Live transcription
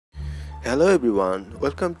Hello everyone,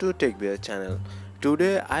 welcome to TechBear channel.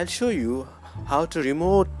 Today I'll show you how to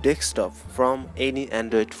remote desktop from any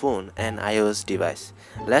Android phone and iOS device.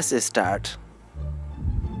 Let's start.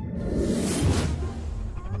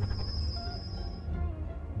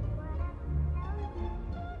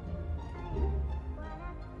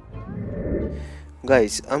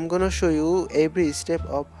 Guys, I'm gonna show you every step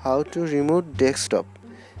of how to remote desktop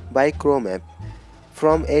by Chrome app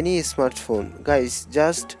from any smartphone. Guys,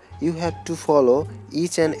 just you have to follow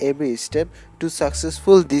each and every step to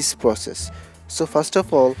successful this process. So first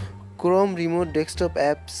of all, Chrome remote desktop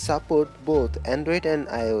apps support both Android and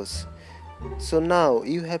iOS. So now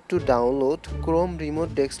you have to download Chrome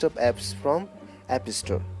remote desktop apps from App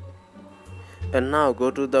Store. And now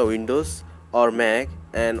go to the Windows or Mac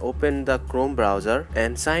and open the Chrome browser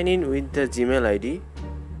and sign in with the Gmail ID.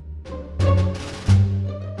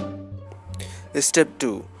 Step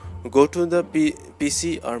 2. Go to the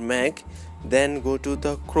PC or Mac, then go to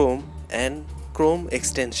the Chrome and Chrome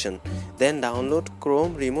extension, then download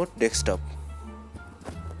Chrome remote desktop.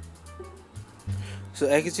 So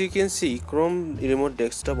as you can see, Chrome remote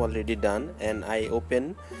desktop already done, and I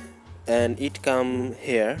open and it come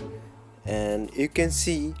here, and you can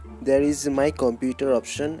see there is my computer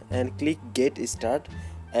option, and click get start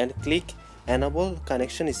and click enable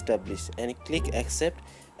connection established and click accept,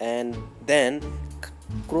 and then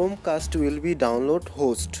Chromecast will be download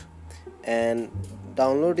host and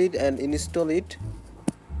download it and install it.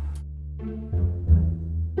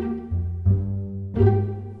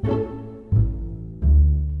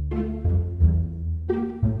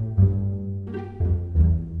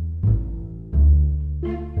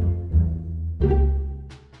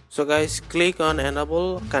 So guys, click on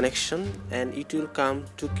enable connection and it will come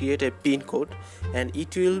to create a pin code, and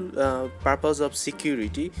it will purpose of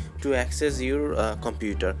security to access your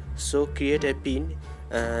computer. So create a pin,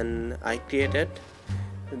 and I created,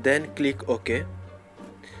 then click OK,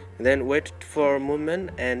 then wait for a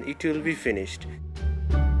moment and it will be finished,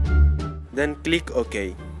 then click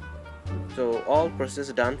OK. So all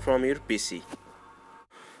process done from your PC.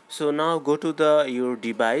 So now go to your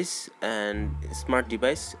device and smart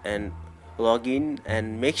device and log in,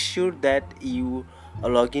 and make sure that you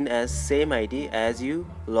log in as same ID as you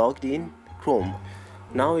logged in Chrome.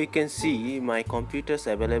 Now you can see my computers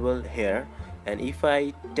available here, and if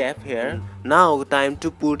I tap here, now time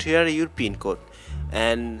to put here your pin code,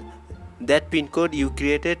 and that pin code you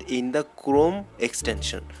created in the Chrome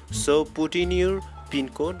extension. So put in your pin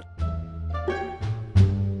code.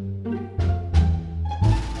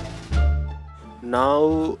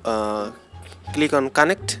 Now click on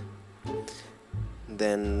connect,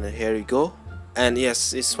 then here you go, and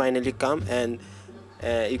yes, it's finally come, and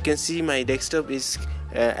you can see my desktop is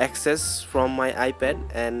accessed from my iPad,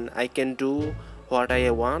 and I can do what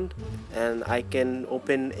I want, and I can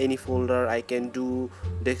open any folder, I can do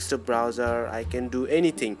desktop browser, I can do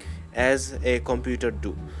anything as a computer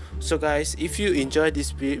do. So guys, if you enjoyed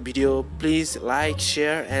this video, please like,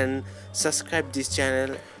 share and subscribe this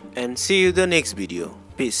channel, and see you the next video.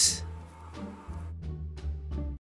 Peace.